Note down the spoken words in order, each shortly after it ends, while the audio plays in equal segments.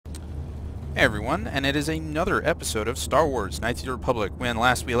Hey everyone, and it is another episode of Star Wars Knights of the Republic. When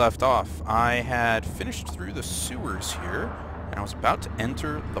last we left off, I had finished through the sewers here, and I was about to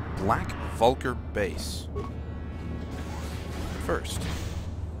enter the Black Vulkar base. First,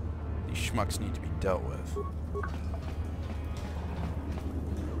 these schmucks need to be dealt with.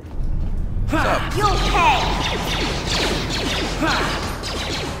 What's up? You'll pay!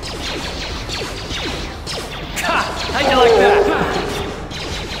 How'd you like that?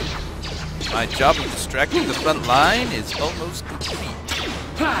 My job of distracting the front line is almost complete.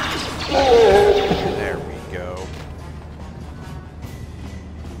 There we go.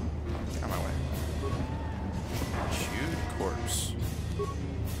 On my way. Chewed corpse.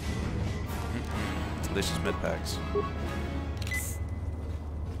 Delicious med packs.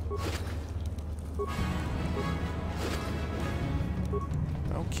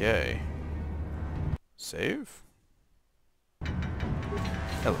 Okay. Save.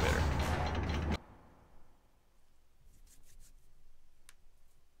 Elevator.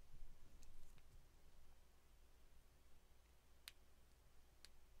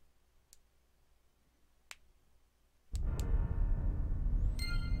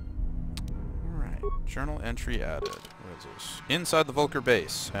 Journal entry added. What is this? Inside the Vulkar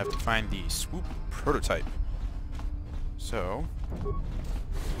base. I have to find the swoop prototype. So...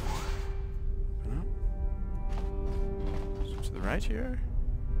 to the right here.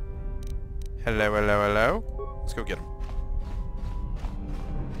 Hello, hello, hello. Let's go get him.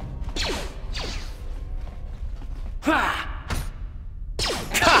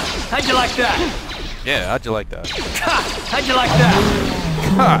 How'd you like that? Yeah, how'd you like that? How'd you like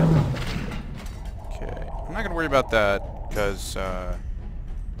that? God! I'm not gonna worry about that because, I'll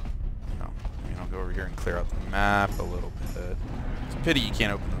go over here and clear out the map a little bit. It's a pity you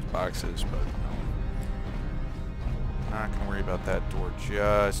can't open those boxes, but I'm not gonna worry about that door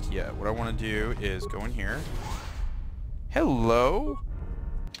just yet. What I want to do is go in here. Hello.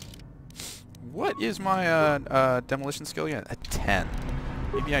 What is my demolition skill again? A 10.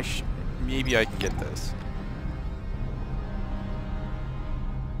 Maybe I can get this.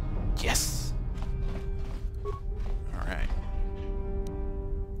 Yes.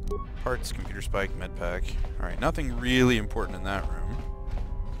 Parts, computer spike, medpack. Alright, nothing really important in that room.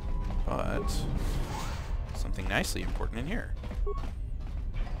 But something nicely important in here.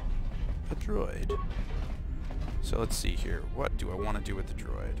 A droid. So let's see here. What do I want to do with the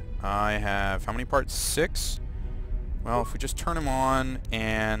droid? I have how many parts? 6? Well, if we just turn him on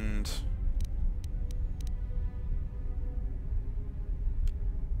and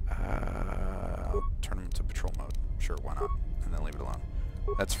I'll turn him into patrol mode. Sure, why not? And then leave it alone.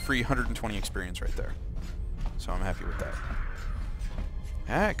 That's free 120 experience right there. So I'm happy with that.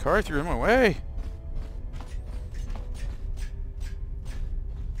 Ah, car threw in my way.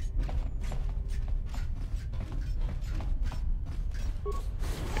 Okay,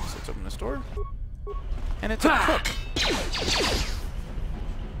 so let's open this door. And it's a cook.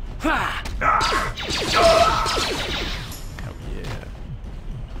 Oh yeah.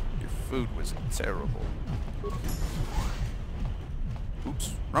 Your food was terrible.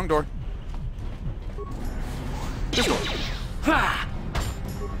 Oops, wrong door. This door.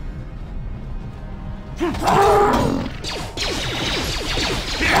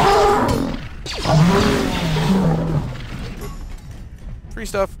 Free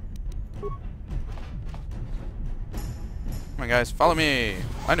stuff. Come on, guys, follow me.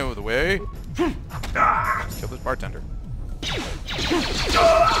 I know the way. Let's kill this bartender.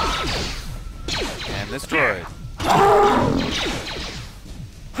 And this droid.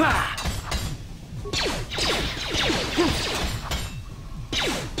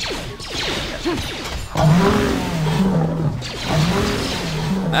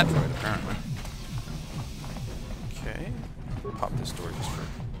 That droid, apparently. Okay. Pop this door just for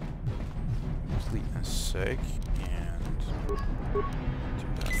completeness sake. And do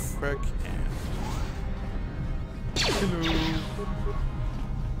that quick. And hello.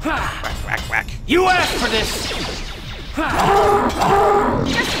 Whack, whack, whack. You asked for this!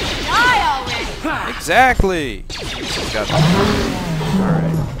 Just die already! Exactly!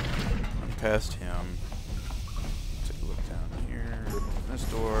 Alright. I'm past him. Take a look down here. Open this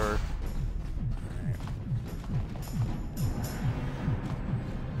door. Alright.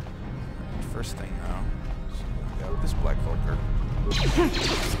 First thing though. So I got this Black Vulkar.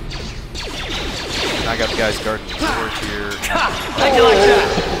 And I got the guys guarding the door here. How'd you like that?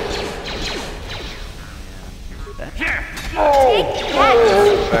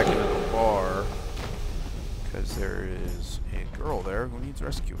 Back into the bar because there is a girl there who needs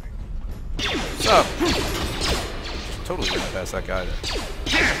rescuing. What's up? Totally ran past that guy there.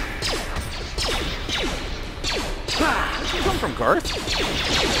 come from, Garth?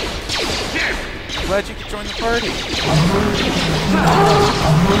 Glad you could join the party.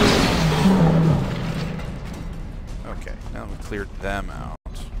 Okay, now that we cleared them out.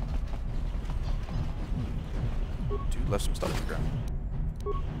 Dude left some stuff on the ground.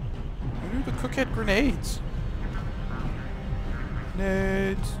 Ooh, the cook had grenades.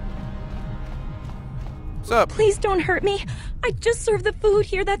 Grenades. What's up? Please don't hurt me. I just serve the food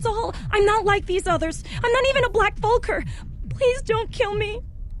here, that's all. I'm not like these others. I'm not even a Black Vulkar. Please don't kill me.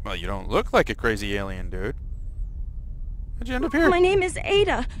 Well, you don't look like a crazy alien, dude. How'd you end up here? My name is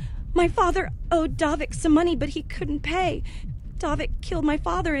Ada. My father owed Davik some money, but he couldn't pay. Davik killed my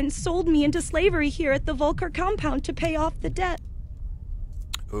father and sold me into slavery here at the Vulkar compound to pay off the debt.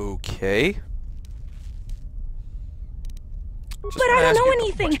 Okay. But I don't know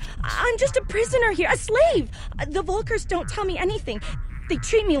anything. I'm just a prisoner here, a slave. The Vulkars don't tell me anything. They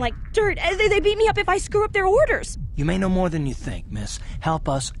treat me like dirt. They beat me up if I screw up their orders. You may know more than you think, miss. Help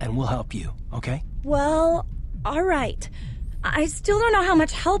us and we'll help you, okay? Well, all right. I still don't know how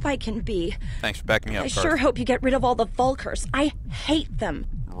much help I can be. Thanks for backing me up, I Garth. sure hope you get rid of all the Vulkars. I hate them.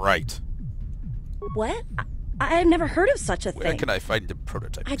 Right. What? I've never heard of such a Where thing. can I find the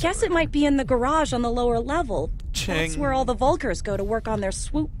prototype? I guess it might be in the garage on the lower level. Ching. That's where all the Vulkars go to work on their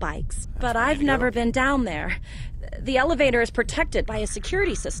swoop bikes. But where I need I've to never go. been down there. The elevator is protected by a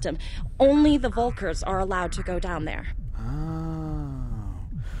security system. Only the Vulkars are allowed to go down there. Oh.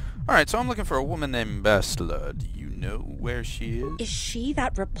 Alright, so I'm looking for a woman named Bastla. Do you know where she is? Is she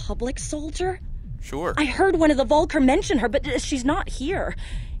that Republic soldier? Sure. I heard one of the Vulkar mention her, but she's not here.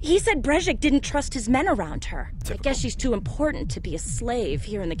 He said Brezhik didn't trust his men around her. Typical. I guess she's too important to be a slave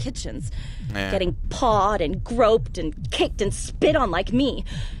here in the kitchens. Yeah. Getting pawed and groped and kicked and spit on like me.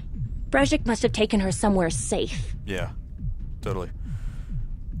 Brezhik must have taken her somewhere safe. Yeah, totally.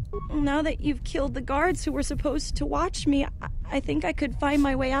 Now that you've killed the guards who were supposed to watch me, I think I could find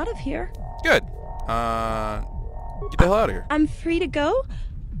my way out of here. Good. Get the hell out of here. I'm free to go?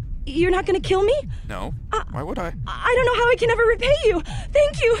 You're not gonna kill me? No. Why would I? I don't know how I can ever repay you.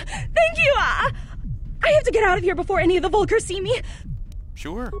 Thank you. Thank you. I have to get out of here before any of the Vulkars see me.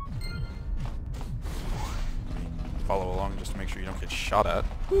 Sure. Follow along just to make sure you don't get shot at.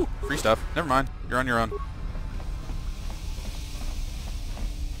 Ooh, free stuff. Never mind. You're on your own.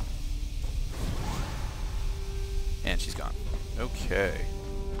 And she's gone. Okay.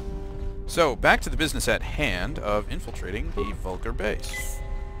 So, back to the business at hand of infiltrating the Vulkar base.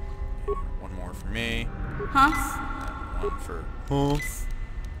 One more for me. Huh? One for...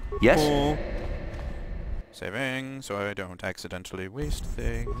 Yes? Saving, so I don't accidentally waste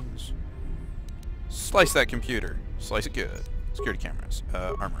things. Slice that computer. Slice it good. Security cameras.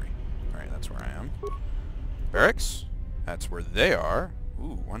 Armory. Alright, that's where I am. Barracks. That's where they are.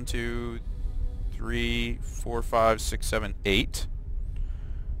 Ooh, 1, 2, 3, 4, 5, 6, 7, 8.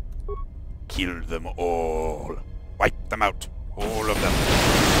 Kill them all. Wipe them out. All of them.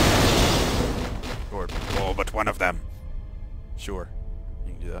 Or all but one of them. Sure.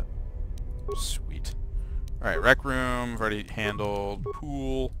 You can do that. Sweet. Alright, rec room. I've already handled.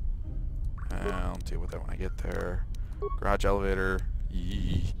 Pool. I'll deal with that when I get there. Garage elevator.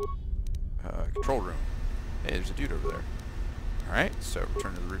 Yee. Control room. Hey, there's a dude over there. Alright, so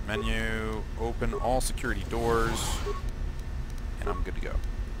return to the root menu. Open all security doors. And I'm good to go.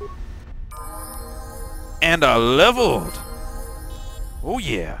 And I leveled! Oh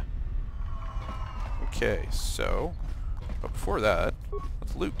yeah! Okay, so... But before that,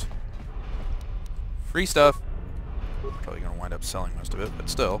 let's loot. Free stuff. Probably gonna wind up selling most of it, but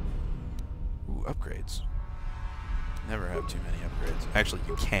still. Ooh, upgrades. Never have too many upgrades. Actually,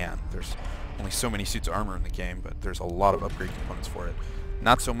 you can. There's only so many suits of armor in the game, but there's a lot of upgrade components for it.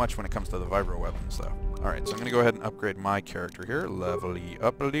 Not so much when it comes to the vibro weapons, though. Alright, so I'm gonna go ahead and upgrade my character here. Levely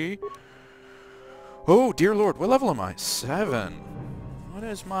uppily. Oh, dear lord, what level am I? 7. What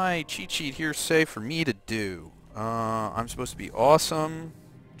does my cheat sheet here say for me to do? I'm supposed to be awesome.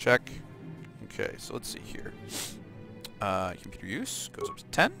 Check. Okay, so let's see here. Computer use goes up to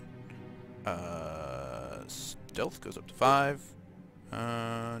 10. Stealth goes up to 5.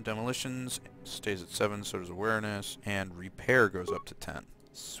 Demolitions stays at 7, so does awareness. And repair goes up to 10.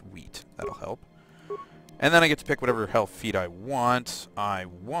 Sweet. That'll help. And then I get to pick whatever health feat I want. I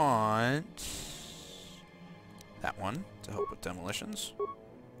want... that one to help with demolitions.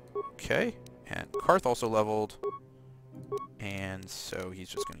 Okay. And Karth also leveled. And so he's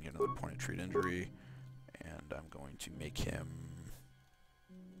just going to get another point of treat injury. And I'm going to make him...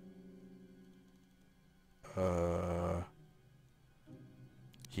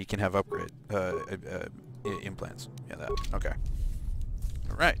 he can have upgrade. Implants. Yeah, that. Okay.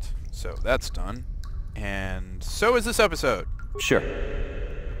 Alright. So that's done. And so is this episode. Sure.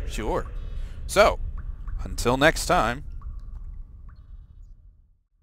 Sure. So, until next time,